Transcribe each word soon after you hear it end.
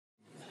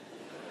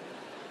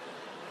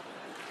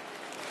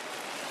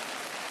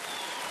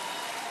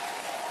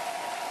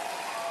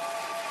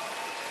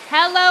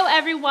Hello,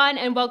 everyone,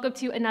 and welcome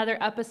to another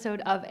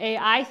episode of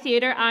AI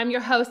Theater. I'm your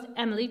host,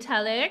 Emily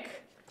Tellick.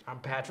 I'm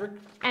Patrick.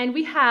 And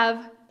we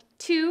have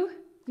two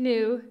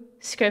new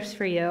scripts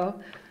for you.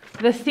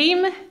 The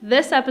theme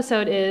this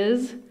episode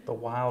is... The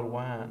Wild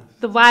West.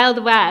 The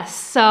Wild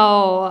West.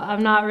 So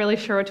I'm not really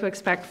sure what to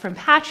expect from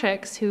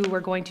Patrick's, who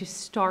we're going to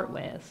start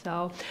with.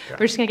 So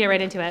we're just going to get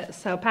right into it.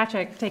 So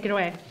Patrick, take it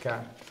away. Okay.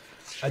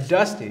 A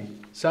dusty,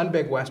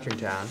 sun-baked western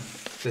town,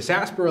 the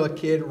sarsaparilla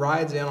kid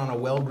rides in on a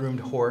well-groomed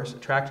horse,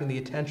 attracting the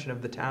attention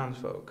of the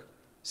townsfolk.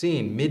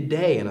 Seen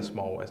midday in a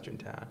small western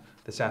town,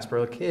 the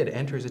sarsaparilla kid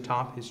enters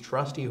atop his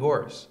trusty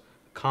horse,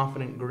 a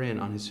confident grin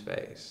on his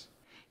face.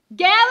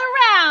 Gather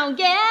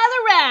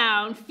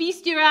round,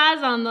 feast your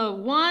eyes on the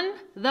one,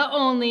 the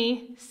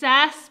only,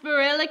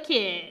 sarsaparilla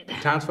kid. The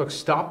townsfolk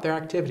stop their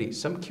activities,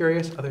 some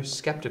curious, others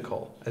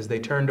skeptical, as they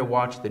turn to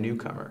watch the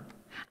newcomer.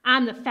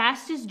 I'm the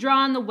fastest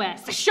draw in the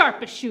West, the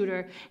sharpest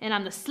shooter, and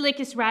I'm the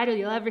slickest rider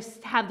you'll ever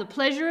have the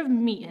pleasure of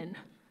meeting.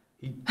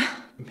 He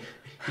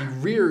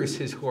rears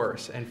his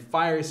horse and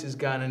fires his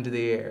gun into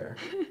the air.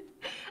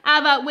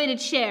 I've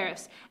outwitted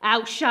sheriffs,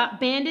 outshot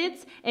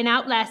bandits, and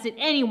outlasted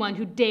anyone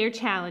who dare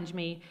challenge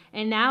me.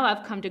 And now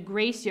I've come to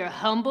grace your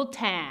humble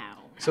town.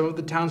 Some of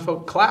the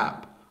townsfolk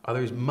clap.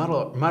 Others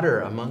mutter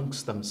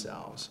amongst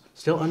themselves,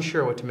 still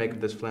unsure what to make of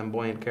this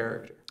flamboyant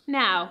character.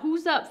 Now,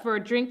 who's up for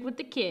a drink with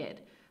the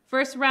kid?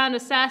 First round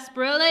of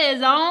sarsaparilla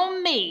is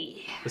on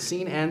me. The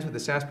scene ends with the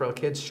sarsaparilla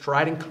kid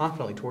striding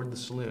confidently toward the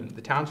saloon,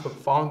 the townsfolk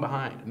falling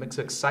behind, a mix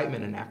of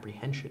excitement and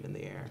apprehension in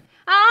the air.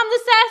 I'm the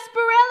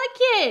sarsaparilla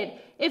kid.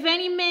 If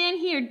any man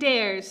here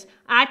dares,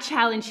 I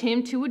challenge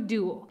him to a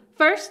duel.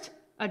 First,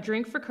 a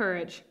drink for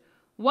courage.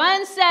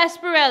 One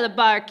sarsaparilla,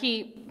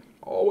 barkeep.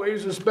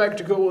 Always a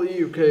spectacle with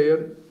you,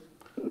 kid.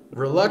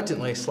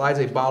 Reluctantly slides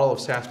a bottle of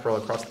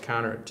sarsaparilla across the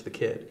counter to the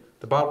kid.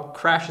 The bottle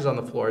crashes on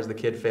the floor as the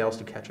kid fails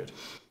to catch it.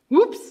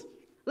 Whoops!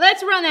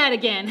 Let's run that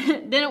again.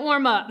 Didn't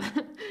warm up.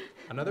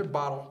 Another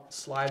bottle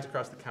slides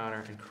across the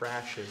counter and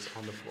crashes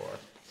on the floor.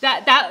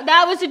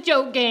 That was a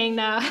joke, gang.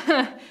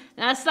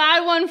 Now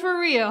slide one for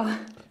real.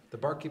 The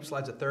barkeep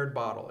slides a third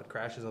bottle. It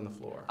crashes on the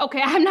floor.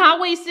 Okay, I'm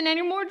not wasting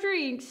any more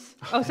drinks.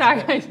 Oh,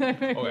 sorry.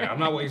 Okay, I'm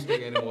not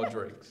wasting any more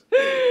drinks.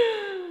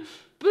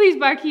 Please,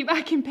 barkeep,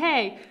 I can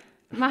pay.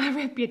 My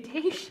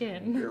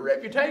reputation. Your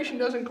reputation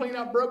doesn't clean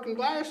up broken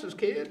glasses,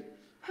 kid.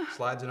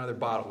 Slides another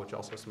bottle, which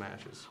also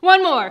smashes.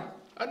 One more.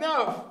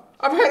 Enough!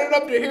 I've had it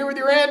up to here with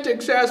your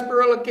antics,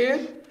 sarsaparilla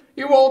kid.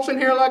 You waltz in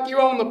here like you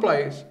own the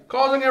place,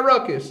 causing a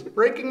ruckus,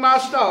 breaking my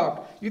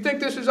stock. You think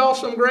this is all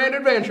some grand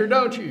adventure,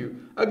 don't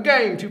you? A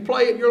game to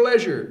play at your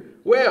leisure.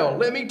 Well,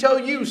 let me tell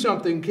you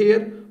something,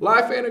 kid.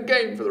 Life ain't a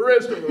game for the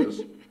rest of us.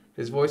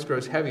 His voice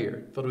grows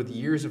heavier, filled with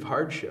years of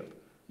hardship.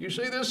 You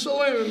see this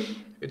saloon?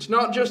 It's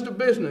not just a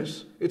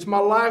business. It's my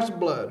life's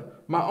blood.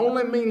 My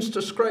only means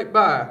to scrape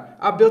by.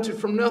 I built it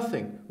from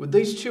nothing, with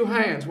these two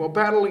hands, while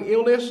battling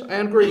illness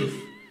and grief.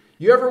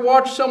 You ever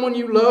watch someone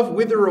you love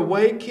wither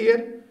away,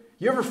 kid?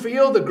 You ever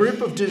feel the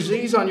grip of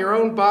disease on your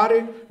own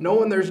body,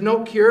 knowing there's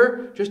no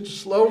cure, just a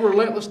slow,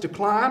 relentless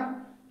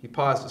decline? He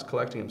pauses,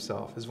 collecting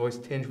himself, his voice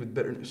tinged with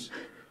bitterness.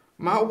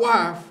 My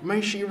wife,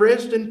 may she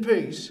rest in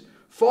peace,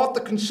 fought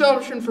the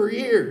consumption for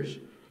years.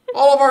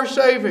 All of our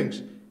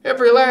savings,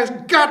 every last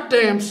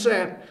goddamn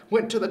cent,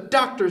 went to the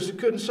doctors who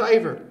couldn't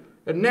save her.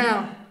 And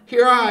now,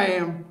 here I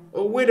am,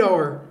 a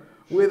widower,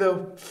 with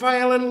a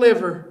failing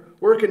liver,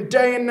 working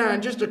day and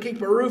night just to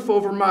keep a roof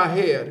over my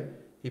head.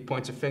 He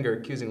points a finger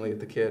accusingly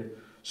at the kid.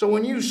 So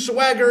when you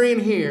swagger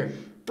in here,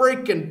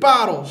 breaking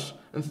bottles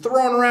and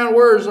throwing around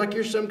words like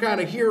you're some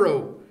kind of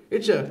hero,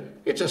 it's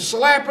a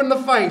slap in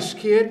the face,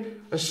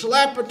 kid. A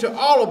slap to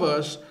all of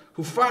us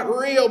who fight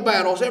real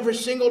battles every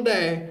single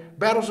day.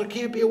 Battles that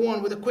can't be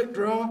won with a quick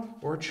draw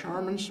or a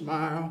charming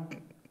smile.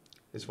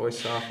 His voice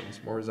softens,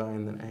 more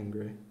resigned than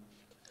angry.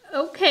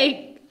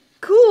 Okay,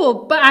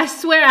 cool, but I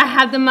swear I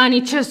have the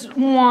money. Just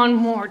one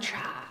more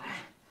try.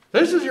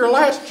 This is your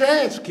last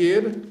chance,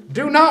 kid.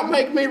 Do not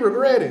make me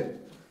regret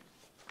it.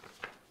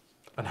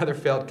 Another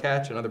failed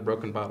catch, another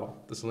broken bottle.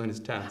 The saloon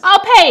is tense. I'll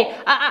pay.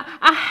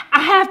 I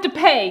have to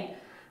pay.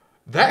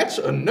 That's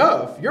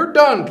enough. You're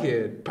done,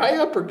 kid. Pay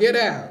up or get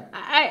out.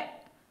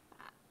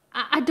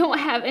 I don't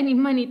have any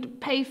money to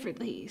pay for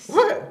these.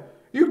 What?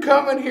 You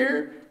come in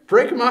here,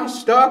 break my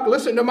stock,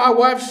 listen to my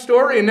wife's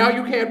story, and now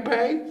you can't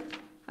pay?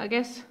 I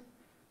guess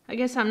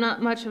I'm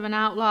not much of an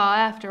outlaw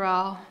after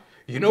all.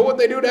 You know what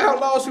they do to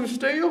outlaws who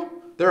steal?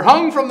 They're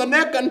hung from the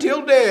neck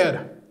until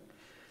dead.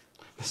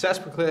 The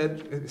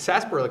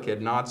sarsaparilla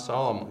kid nods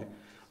solemnly,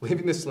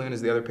 leaving the saloon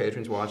as the other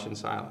patrons watch in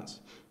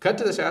silence. Cut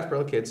to the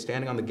sarsaparilla kid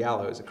standing on the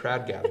gallows, a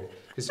crowd gathered.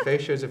 His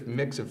face shows a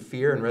mix of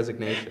fear and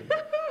resignation.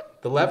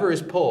 The lever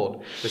is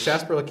pulled. The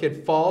sarsaparilla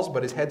kid falls,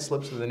 but his head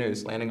slips through the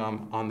noose, landing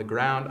on the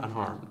ground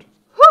unharmed.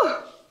 Whew.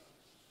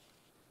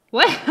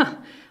 Well,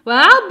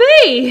 I'll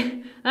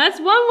be.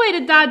 That's one way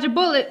to dodge a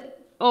bullet,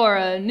 or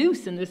a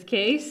noose in this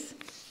case.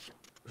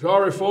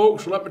 Sorry,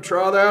 folks, let me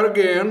try that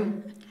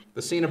again.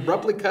 The scene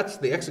abruptly cuts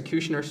to the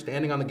executioner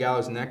standing on the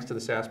gallows next to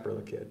the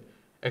sarsaparilla kid.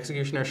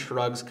 Executioner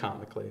shrugs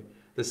comically.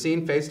 The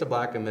scene faced to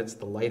black amidst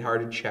the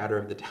lighthearted chatter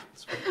of the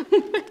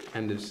townspeople.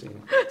 End of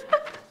scene.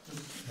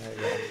 There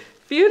you go.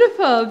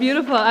 Beautiful,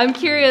 beautiful. I'm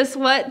curious,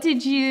 what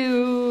did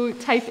you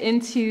type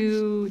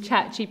into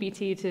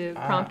ChatGPT to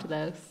prompt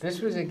this? This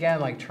was again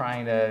like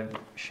trying to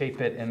shape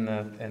it in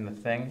the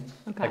thing.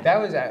 Okay. Like that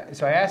was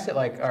so I asked it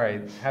like, all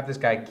right, have this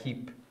guy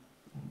keep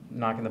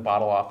knocking the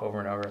bottle off over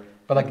and over.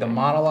 But like the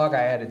monologue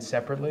I added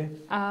separately.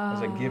 I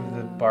was like, give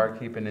the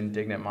barkeep an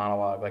indignant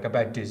monologue, like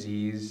about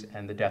disease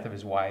and the death of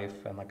his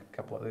wife and like a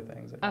couple other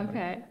things.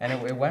 Okay. And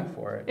it went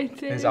for it. It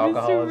did. His It was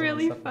alcoholism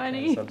really and stuff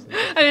funny. Like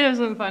that, I mean, it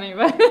wasn't funny,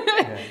 but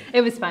Yeah.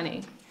 it was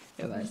funny.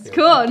 It was. Yeah.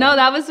 Cool. No,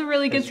 that was a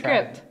really good Let's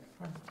try. script.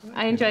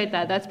 I enjoyed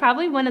that. That's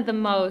probably one of the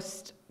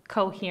most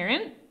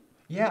coherent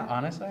Yeah,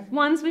 honestly.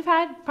 ones we've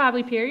had,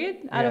 probably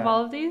period, out of Yeah.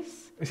 all of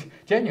these.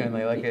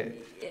 Genuinely, like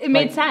it. It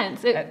made like,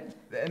 sense.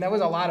 And that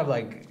was a lot of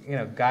like,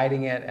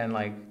 guiding it and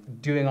like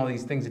doing all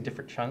these things in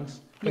different chunks.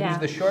 Like, It Yeah. was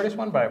the shortest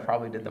one, but I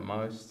probably did the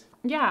most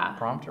Yeah.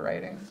 prompt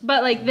writing.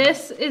 But like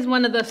this is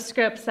one of the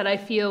scripts that I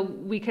feel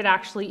we could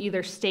actually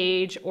either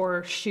stage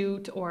or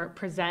shoot or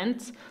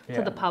present to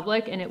Yeah. the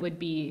public and it would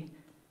be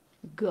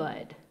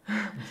good.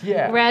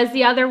 Yeah. Whereas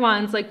the other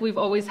ones, like we've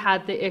always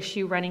had the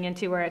issue running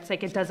into where it's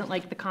like it doesn't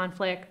like the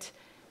conflict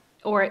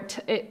or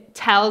it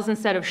tells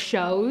instead of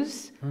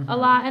shows a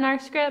lot in our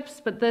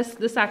scripts. But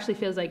this actually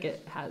feels like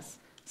it has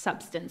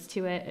substance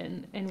to it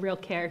and real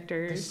There's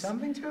characters.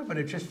 something to it, but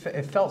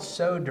it felt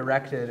so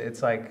directed.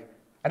 It's like,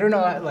 I don't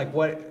know, like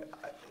what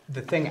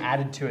the thing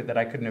added to it that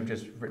I couldn't have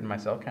just written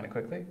myself kind of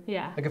quickly.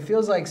 Yeah. Like it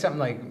feels like something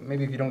like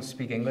maybe if you don't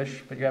speak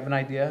English, but you have an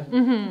idea,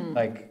 Mm-hmm.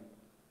 like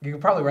you could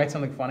probably write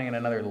something funny in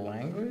another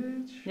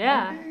language.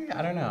 Yeah. Maybe?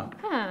 I don't know.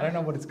 Huh. I don't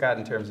know what it's got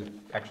in terms of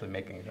actually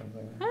making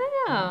something. I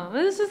don't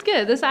know. This is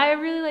good. I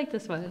really like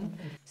this one.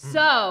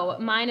 So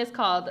mine is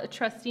called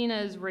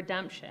Trustina's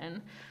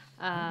Redemption.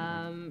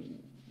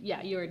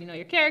 Yeah, you already know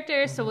your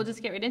characters, so we'll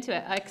just get right into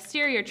it.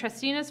 Exterior,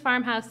 Trustina's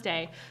farmhouse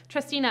day.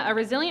 Trustina, a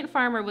resilient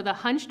farmer with a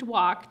hunched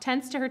walk,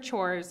 tends to her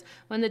chores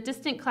when the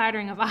distant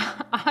clattering of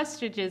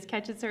ostriches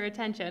catches her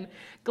attention.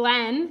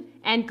 Glenn,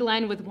 and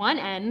Glenn with one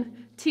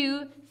N,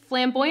 two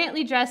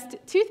flamboyantly dressed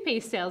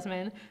toothpaste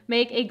salesmen,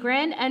 make a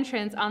grand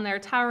entrance on their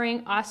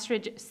towering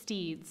ostrich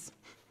steeds.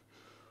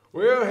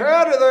 Well,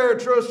 howdy there,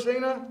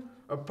 Trustina.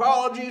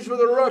 Apologies for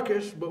the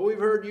ruckus, but we've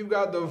heard you've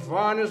got the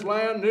finest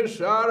land this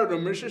side of the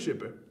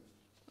Mississippi.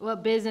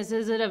 What business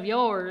is it of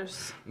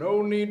yours?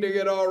 No need to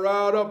get all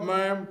riled up,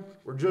 ma'am.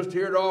 We're just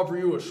here to offer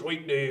you a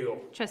sweet deal.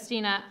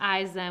 Trustina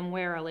eyes them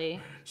warily.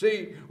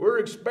 See, we're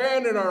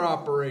expanding our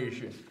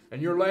operation,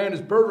 and your land is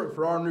perfect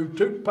for our new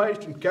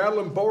toothpaste and cattle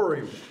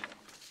emporium.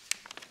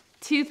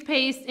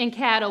 Toothpaste and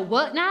cattle,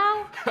 what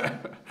now?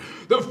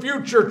 The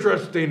future,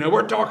 Trustina.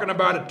 We're talking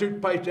about a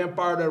toothpaste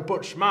empire that'll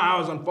put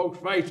smiles on folks'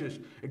 faces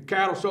and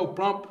cattle so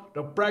plump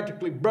they'll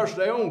practically brush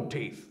their own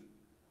teeth.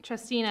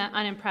 Trustina,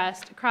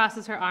 unimpressed,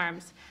 crosses her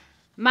arms.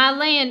 My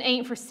land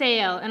ain't for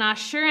sale, and I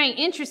sure ain't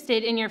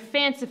interested in your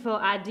fanciful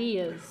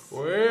ideas.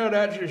 Well,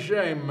 that's a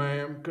shame,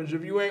 ma'am, because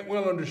if you ain't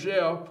willing to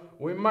sell,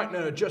 we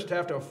might just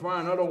have to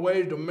find other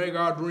ways to make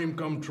our dream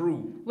come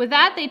true. With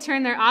that, they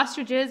turn their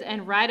ostriches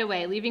and ride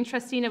away, leaving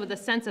Trustina with a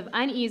sense of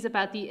unease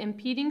about the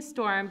impeding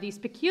storm these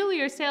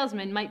peculiar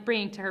salesmen might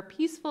bring to her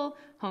peaceful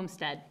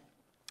homestead.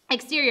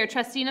 Exterior,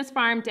 Trustina's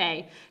farm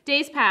day.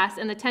 Days pass,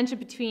 and the tension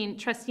between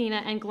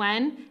Trustina and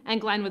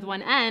Glenn with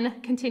one N,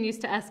 continues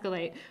to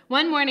escalate.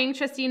 One morning,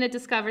 Trustina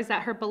discovers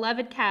that her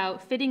beloved cow,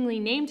 fittingly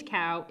named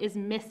Cow, is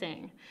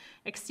missing.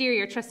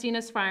 Exterior,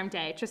 Trustina's farm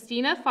day.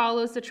 Trustina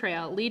follows the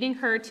trail, leading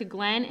her to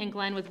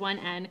Glenn with one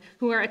N,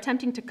 who are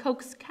attempting to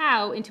coax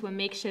Cow into a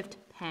makeshift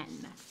pen.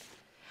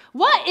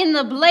 What in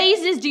the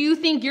blazes do you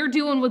think you're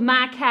doing with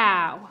my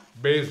cow?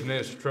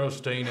 Business,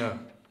 Trustina.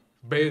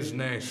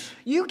 Business.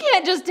 You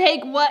can't just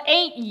take what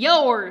ain't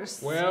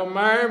yours. Well,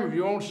 ma'am, if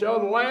you won't sell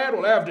the land,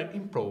 we'll have to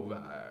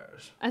improvise.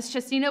 As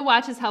Trustina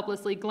watches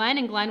helplessly,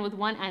 Glenn with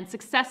one N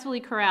successfully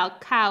corral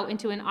Cow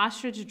into an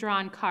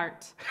ostrich-drawn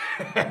cart.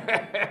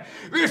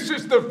 This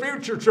is the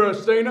future,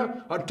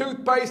 Trustina. A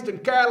toothpaste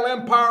and cattle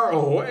empire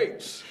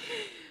awaits.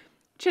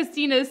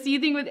 Trustina,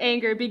 seething with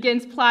anger,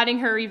 begins plotting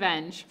her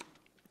revenge.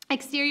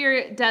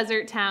 Exterior,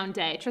 desert town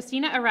day.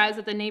 Trustina arrives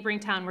at the neighboring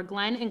town where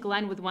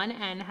Glenn with one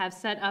N have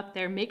set up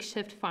their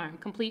makeshift farm,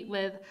 complete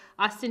with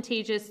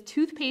ostentatious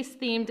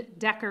toothpaste-themed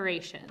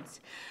decorations.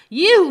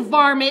 You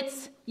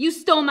varmints! You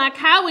stole my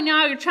cow and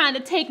now you're trying to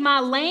take my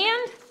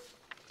land?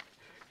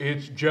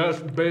 It's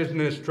just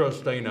business,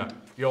 Trustina.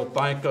 You'll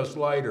thank us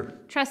later.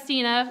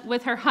 Trustina,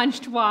 with her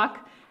hunched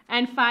walk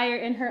and fire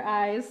in her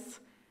eyes,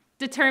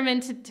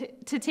 determined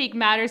to take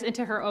matters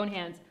into her own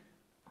hands.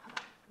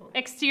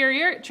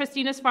 Exterior,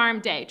 Trustina's farm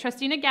day.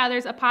 Trustina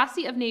gathers a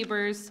posse of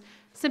neighbors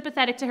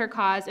sympathetic to her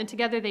cause, and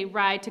together they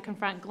ride to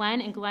confront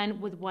Glenn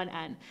with one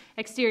N.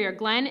 Exterior,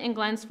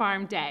 Glenn's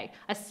farm day.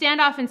 A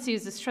standoff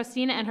ensues as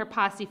Trustina and her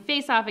posse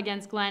face off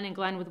against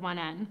Glenn with one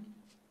N.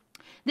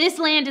 This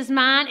land is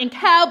mine, and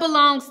Cow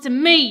belongs to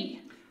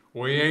me.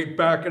 We ain't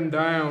backing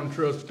down,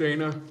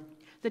 Trustina.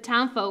 The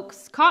town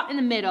folks, caught in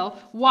the middle,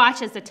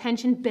 watch as the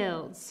tension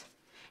builds.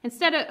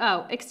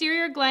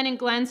 Exterior Glenn and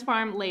Glenn's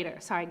farm later.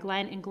 Sorry,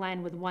 Glenn and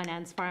Glenn with one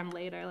N's farm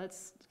later.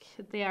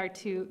 They are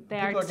two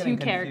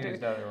characters.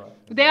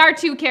 They are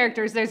two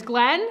characters. There's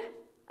Glenn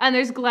and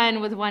there's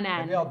Glenn with one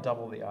N. Maybe I'll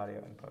double the audio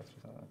in post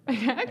or something.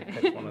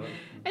 Okay.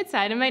 It's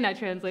fine. It might not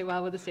translate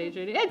well with the stage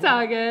reading. It's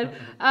all good.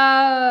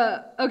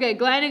 Okay,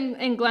 Glenn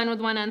and Glenn with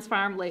one N's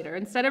farm later.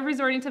 Instead of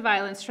resorting to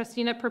violence,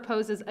 Trustina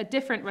proposes a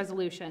different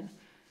resolution.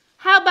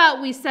 How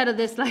about we settle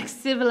this like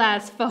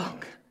civilized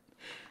folk?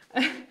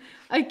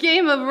 A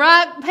game of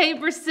rock,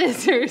 paper,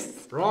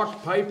 scissors.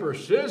 Rock, paper,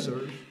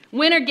 scissors?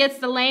 Winner gets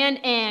the land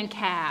and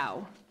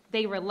cow.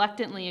 They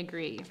reluctantly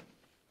agree.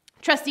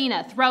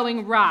 Trustina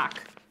throwing rock.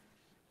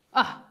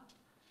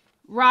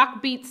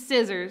 Rock beats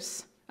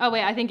scissors. Oh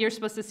wait, I think you're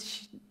supposed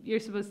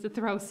to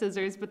throw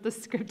scissors, but the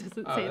script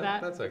doesn't say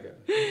that. That's okay.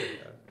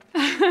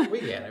 We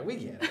get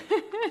it.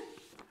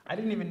 I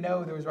didn't even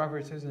know there was rock,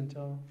 paper, scissors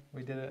until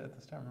we did it at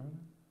the start, remember?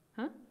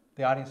 Huh?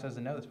 The audience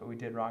doesn't know this, but we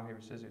did rock, paper,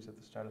 scissors at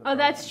the start of the program.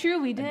 That's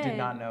true, we did. I did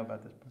not know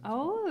about this.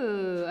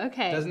 Oh,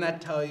 okay. Doesn't that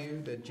tell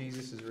you that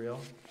Jesus is real?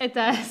 It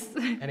does.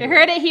 Anyway. You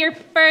heard it here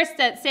first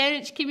at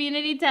Sandwich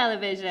Community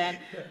Television.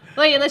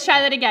 Wait, let's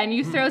try that again.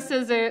 You throw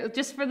scissors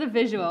just for the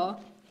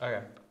visual.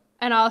 Okay.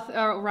 And I'll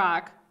throw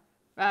rock.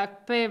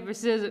 Rock, paper,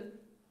 scissors.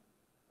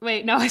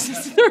 Wait, no, it's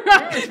just the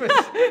rock.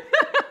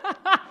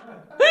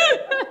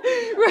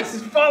 This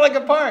is falling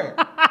apart.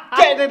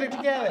 Get it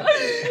together.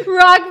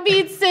 Rock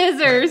beats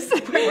scissors.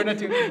 We're not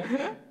doing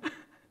it.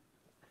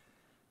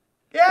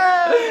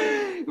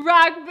 Yeah!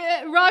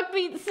 Rock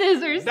beats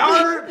scissors.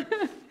 Darn!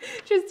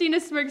 Trustina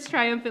smirks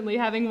triumphantly,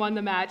 having won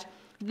the match.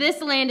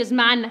 This land is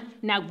mine.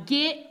 Now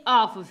get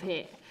off of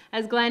here.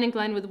 As Glenn and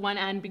Glenn with one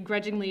N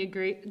begrudgingly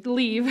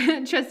leave,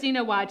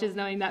 Trustina watches,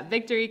 knowing that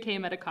victory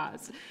came at a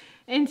cost.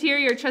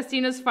 Interior,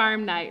 Trustina's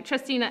farm night.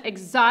 Trustina,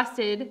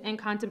 exhausted and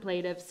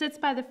contemplative, sits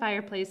by the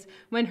fireplace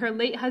when her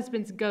late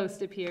husband's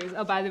ghost appears.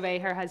 Oh, by the way,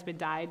 her husband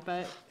died,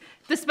 but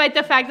despite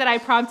the fact that I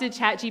prompted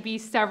ChatGPT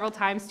several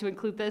times to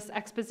include this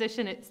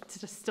exposition, it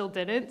just still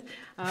didn't.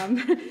 Do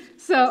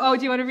you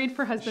want to read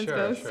for husband's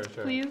ghost,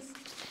 Sure. please?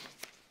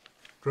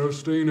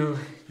 Trustina,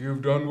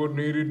 you've done what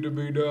needed to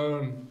be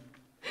done.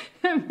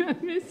 I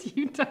miss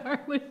you,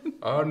 darling.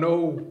 I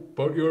know,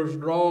 but you're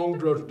strong,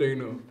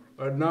 Trustina.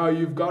 And now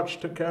you've got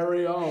to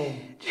carry on.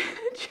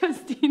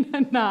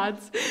 Trustina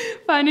nods,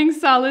 finding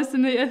solace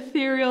in the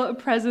ethereal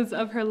presence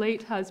of her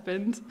late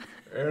husband.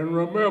 And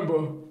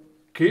remember,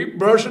 keep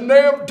brushing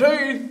them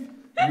teeth.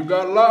 You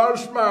got a lot of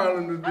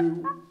smiling to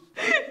do.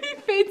 He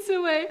fades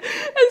away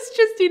as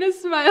Trustina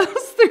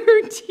smiles through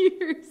her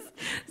tears.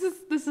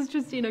 This is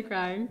Trustina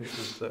crying. This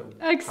is so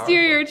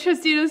Exterior, powerful.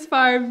 Trustina's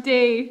farm,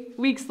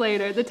 weeks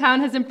later. The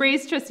town has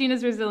embraced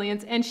Trustina's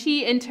resilience, and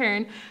she, in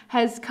turn,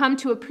 has come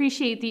to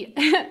appreciate the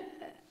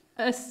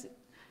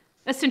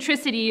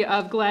eccentricity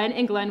of Glenn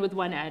and Glenn with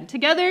one N.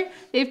 Together,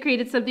 they've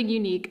created something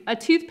unique, a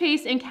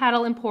toothpaste and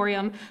cattle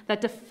emporium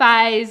that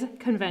defies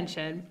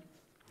convention.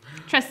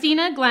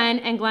 Trustina, Glenn,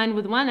 and Glenn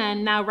with one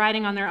N, now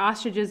riding on their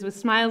ostriches with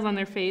smiles on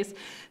their face,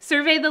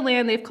 survey the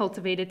land they've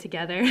cultivated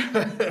together.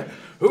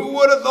 Who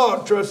would have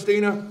thought,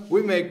 Trustina?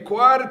 We make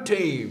quite a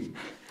team.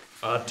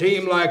 A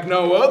team like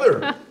no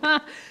other.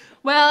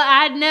 Well,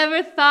 I'd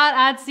never thought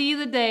I'd see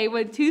the day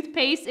when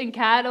toothpaste and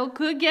cattle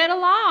could get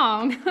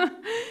along.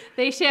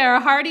 They share a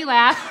hearty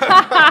laugh,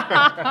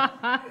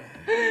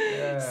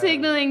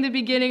 signaling the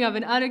beginning of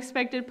an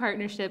unexpected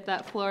partnership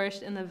that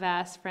flourished in the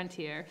vast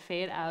frontier.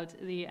 Fade out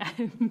the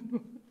end.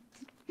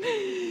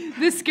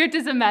 This script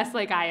is a mess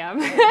like I am.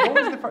 What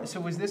was the part? So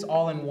was this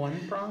all in one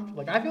prompt?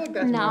 Like, I feel like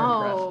that's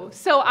more impressive.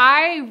 So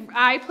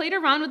I played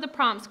around with the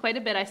prompts quite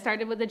a bit. I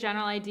started with a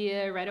general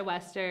idea, read a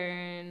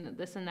Western,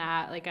 this and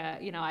that. Like,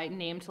 I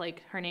named,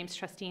 like, her name's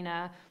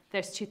Trustina.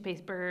 There's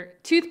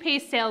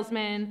toothpaste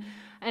salesman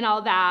and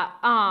all that.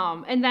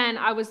 And then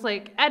I was,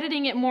 like,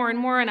 editing it more and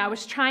more, and I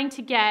was trying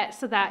to get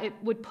so that it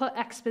would put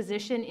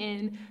exposition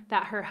in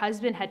that her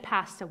husband had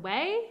passed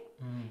away.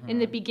 In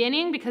the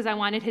beginning, because I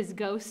wanted his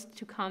ghost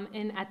to come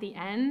in at the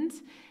end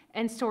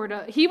and sort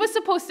of, he was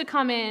supposed to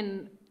come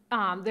in,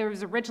 there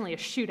was originally a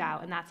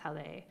shootout, and that's how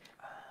they,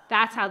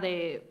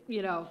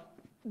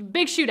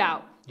 big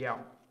shootout. Yeah.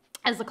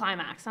 As the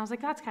climax. And I was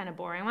like, that's kind of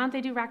boring. Why don't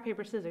they do rock,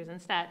 paper, scissors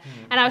instead?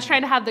 And I was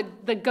trying to have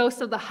the ghost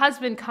of the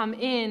husband come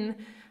in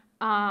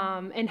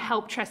and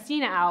help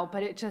Trustina out,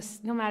 but it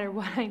just, no matter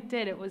what I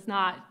did, it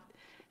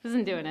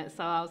wasn't doing it.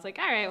 So I was like,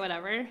 all right,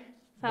 whatever.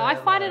 So I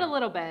fought it a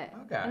little bit,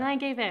 and then I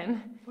gave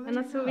in, and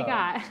that's what we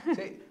got.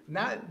 See,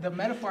 now, the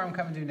metaphor I'm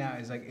coming to now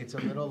is like, it's a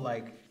little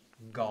like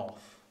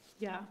golf.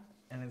 Yeah.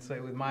 And it's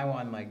like with my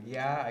one, like,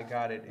 yeah, I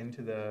got it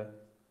into the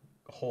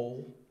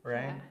hole,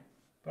 right? Yeah.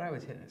 But I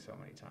was hitting it so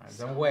many times.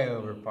 I'm way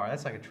over par.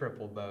 That's like a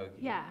triple bogey.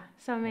 Yeah,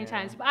 so many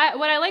times. But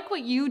what I like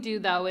what you do,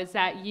 though, is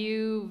that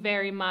you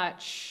very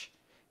much,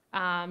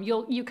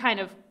 you kind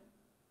of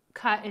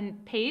cut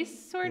and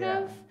paste, sort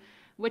of.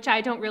 Which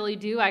I don't really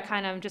do. I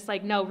kind of just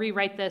like, no,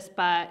 rewrite this,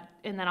 and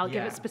then I'll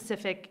give it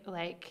specific,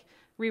 like,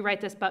 rewrite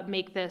this, but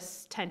make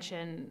this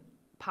tension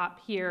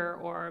pop here,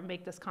 or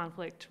make this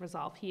conflict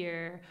resolve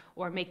here,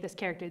 or make this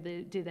character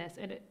do this,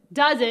 and it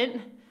doesn't.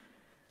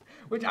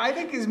 Which I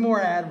think is more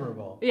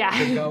admirable. Yeah.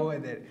 To go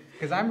with it,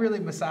 because I'm really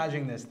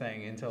massaging this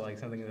thing into like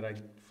something that I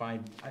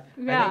find. I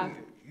think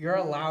you're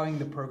allowing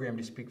the program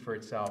to speak for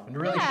itself and to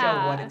really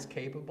show what it's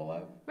capable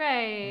of.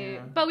 Right.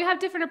 Yeah. But we have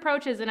different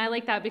approaches, and I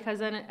like that because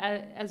then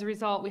as a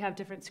result, we have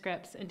different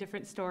scripts and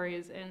different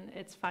stories, and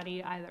it's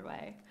funny either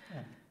way.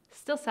 Yeah.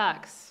 Still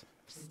sucks.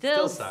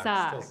 Still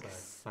sucks.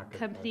 sucks. Not good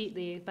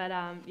Completely. But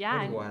What do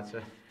you watch?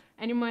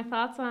 any more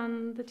thoughts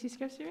on the 2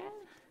 scripts you read?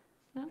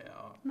 No? Yeah.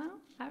 No?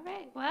 All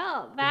right.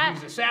 Well, that...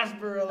 Use a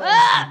sarsaparilla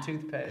and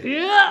toothpaste.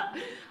 Yeah.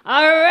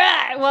 All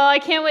right. Well, I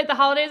can't wait. The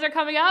holidays are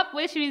coming up,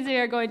 which means we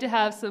are going to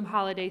have some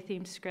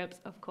holiday-themed scripts,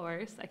 of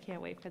course. I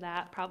can't wait for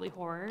that. Probably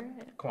horror.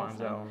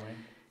 Kwanzaa also. only.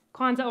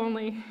 Kwanzaa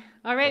only.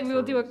 All right, That's we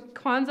will do a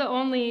Kwanzaa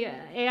only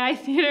AI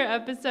theater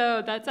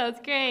episode. That sounds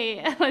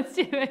great. Let's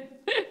do it.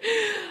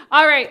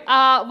 All right.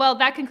 Well,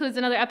 that concludes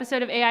another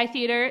episode of AI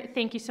Theater.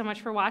 Thank you so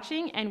much for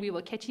watching, and we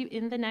will catch you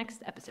in the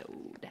next episode.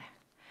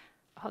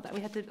 Hold on.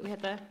 We have to.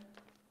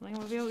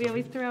 We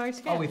always throw our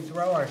script. Oh, we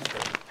throw our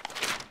script.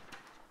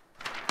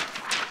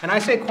 And I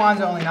say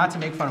Kwanzaa only not to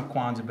make fun of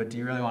Kwanzaa, but do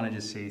you really want to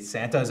just see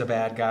Santa's a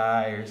bad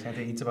guy, or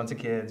Santa eats a bunch of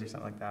kids, or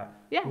something like that?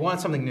 Yeah. We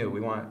want something new.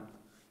 We want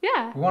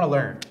Yeah. to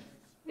learn.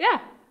 Yeah.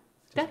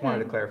 Just wanted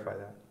to clarify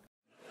that.